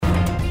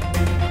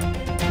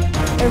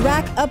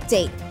Iraq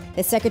update.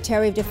 The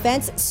Secretary of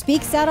Defense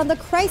speaks out on the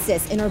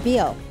crisis in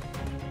Erbil.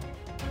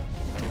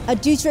 A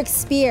Dutch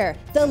spear,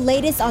 the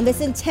latest on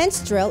this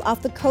intense drill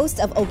off the coast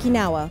of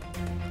Okinawa.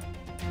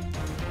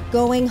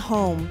 Going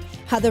home,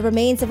 how the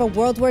remains of a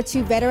World War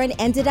II veteran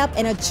ended up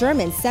in a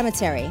German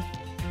cemetery.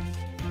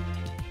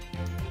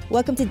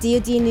 Welcome to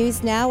DoD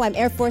News Now. I'm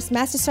Air Force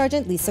Master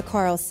Sergeant Lisa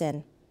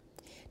Carlson.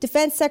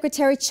 Defense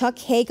Secretary Chuck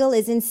Hagel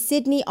is in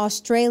Sydney,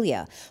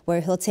 Australia, where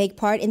he'll take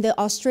part in the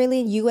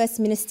Australian-U.S.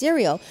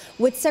 Ministerial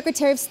with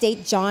Secretary of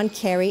State John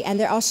Kerry and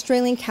their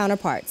Australian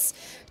counterparts.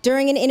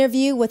 During an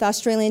interview with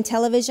Australian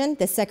television,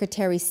 the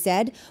Secretary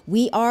said,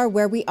 "We are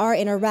where we are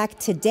in Iraq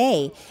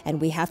today,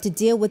 and we have to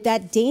deal with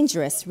that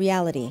dangerous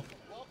reality."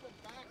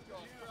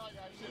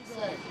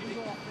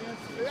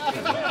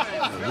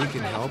 We can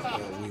help,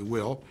 we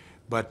will.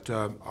 But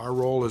our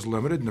role is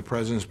limited, and the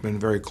President's been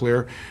very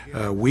clear.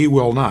 We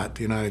will not,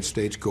 the United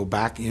States, go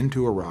back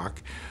into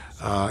Iraq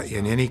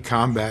in any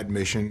combat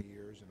mission.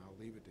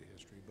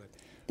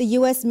 The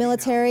U.S.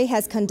 military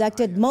has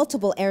conducted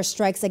multiple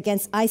airstrikes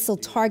against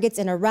ISIL targets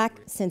in Iraq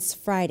since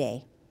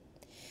Friday.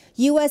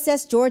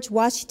 USS George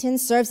Washington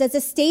serves as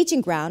a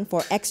staging ground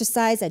for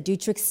Exercise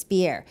Dutch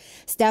Spear.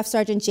 Staff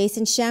Sergeant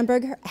Jason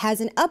Schamberger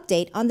has an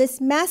update on this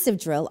massive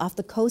drill off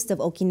the coast of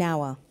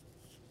Okinawa.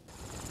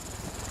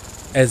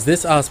 As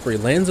this Osprey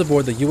lands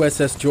aboard the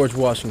USS George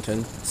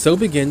Washington, so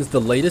begins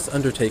the latest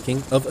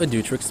undertaking of a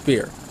Dutch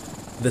Spear.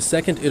 The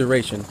second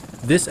iteration,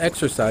 this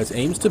exercise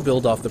aims to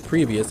build off the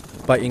previous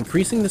by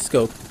increasing the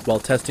scope while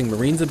testing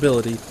Marines'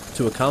 ability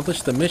to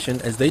accomplish the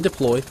mission as they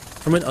deploy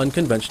from an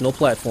unconventional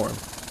platform.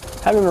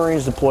 Having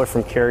Marines deploy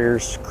from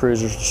carriers,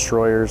 cruisers,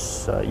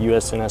 destroyers,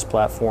 USNS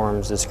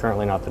platforms is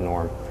currently not the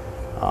norm.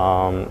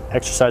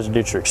 Exercise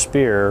Dutch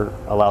Spear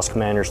allows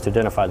commanders to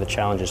identify the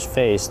challenges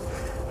faced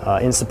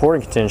in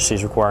supporting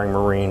contingencies requiring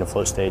marine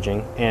afloat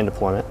staging and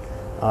deployment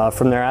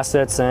from their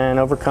assets and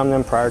overcome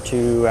them prior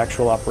to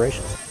actual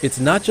operations. It's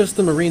not just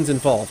the Marines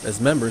involved, as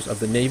members of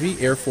the Navy,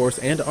 Air Force,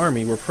 and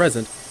Army were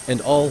present and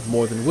all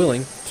more than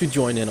willing to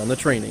join in on the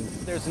training.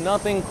 There's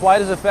nothing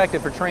quite as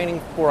effective for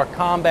training for a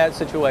combat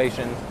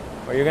situation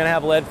where you're going to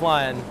have lead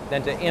flying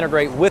than to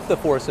integrate with the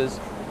forces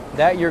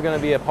that you're going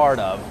to be a part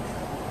of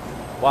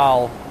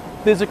while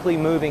physically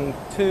moving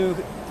to,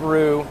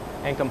 through,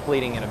 and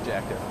completing an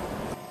objective.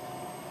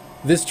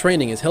 This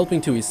training is helping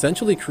to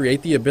essentially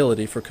create the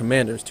ability for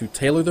commanders to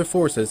tailor their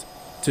forces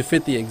to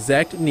fit the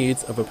exact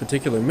needs of a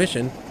particular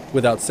mission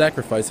without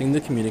sacrificing the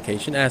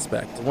communication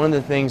aspect. One of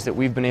the things that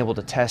we've been able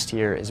to test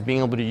here is being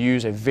able to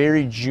use a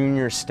very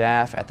junior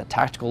staff at the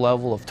tactical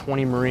level of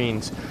 20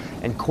 Marines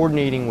and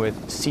coordinating with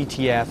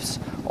CTFs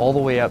all the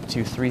way up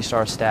to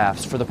 3-star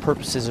staffs for the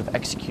purposes of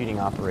executing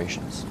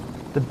operations.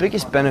 The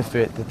biggest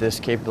benefit that this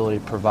capability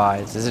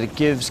provides is that it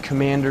gives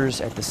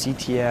commanders at the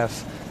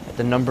CTF, at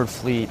the numbered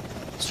fleet,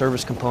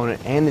 service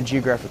component, and the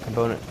geographic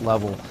component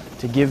level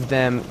to give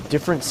them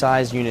different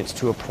size units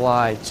to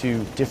apply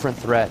to different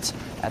threats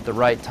at the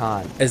right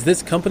time. As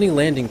this company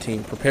landing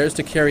team prepares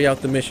to carry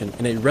out the mission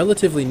in a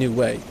relatively new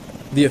way,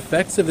 the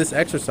effects of this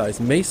exercise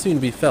may soon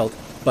be felt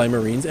by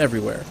Marines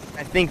everywhere.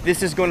 I think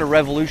this is going to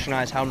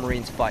revolutionize how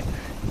Marines fight.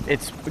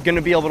 It's going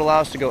to be able to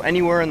allow us to go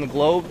anywhere in the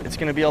globe. It's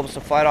going to be able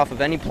to fight off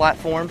of any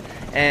platform,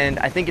 and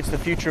I think it's the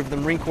future of the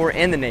Marine Corps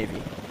and the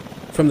Navy.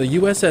 From the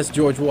USS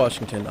George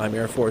Washington, I'm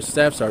Air Force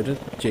Staff Sergeant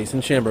Jason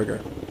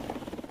Schamberger.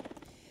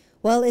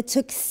 Well, it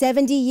took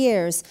 70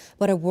 years,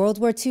 but a World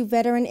War II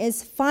veteran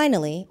is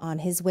finally on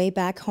his way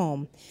back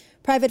home.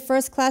 Private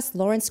First Class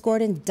Lawrence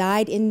Gordon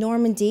died in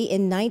Normandy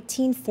in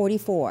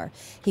 1944.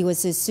 He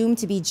was assumed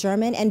to be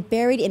German and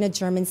buried in a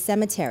German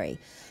cemetery.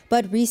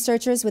 But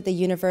researchers with the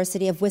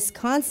University of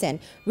Wisconsin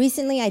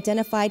recently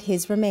identified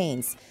his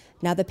remains.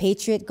 Now the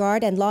Patriot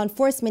Guard and law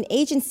enforcement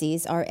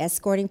agencies are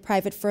escorting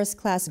Private First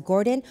Class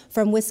Gordon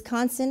from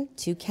Wisconsin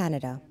to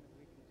Canada.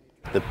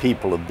 The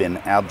people have been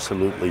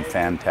absolutely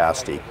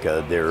fantastic.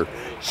 Their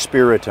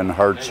spirit and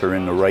hearts are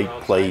in the right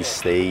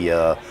place. They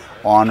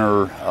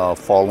honor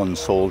fallen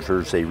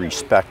soldiers. They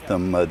respect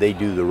them. They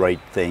do the right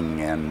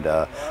thing. And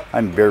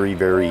I'm very,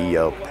 very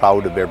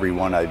proud of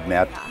everyone I've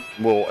met.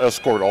 We'll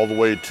escort all the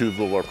way to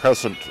the La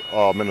Crescent,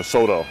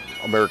 Minnesota,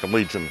 American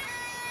Legion.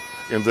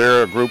 And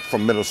there, a group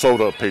from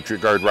Minnesota,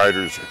 Patriot Guard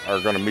riders, are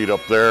going to meet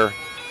up there.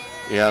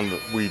 And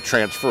we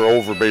transfer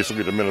over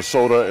basically to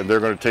Minnesota, and they're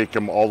going to take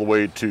them all the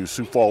way to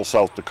Sioux Falls,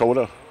 South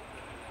Dakota,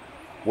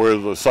 where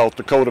the South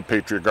Dakota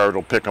Patriot Guard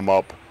will pick them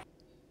up.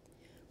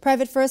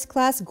 Private First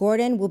Class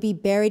Gordon will be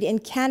buried in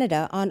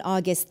Canada on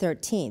August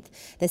 13th,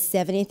 the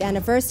 70th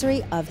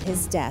anniversary of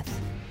his death.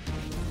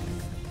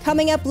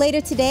 Coming up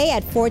later today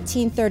at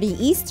 14:30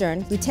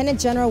 Eastern, Lieutenant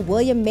General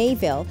William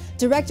Mayville,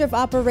 Director of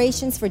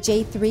Operations for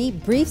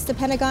J3, briefs the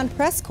Pentagon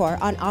Press Corps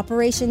on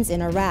operations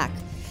in Iraq.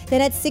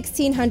 Then at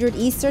 1600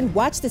 Eastern,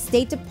 watch the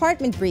State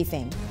Department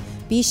briefing.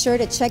 Be sure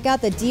to check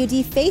out the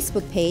DoD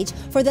Facebook page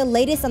for the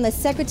latest on the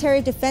Secretary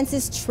of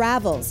Defense's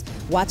travels.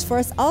 Watch for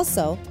us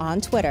also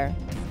on Twitter.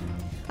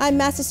 I'm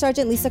Master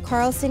Sergeant Lisa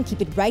Carlson.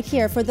 Keep it right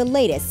here for the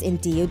latest in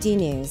DoD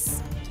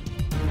News.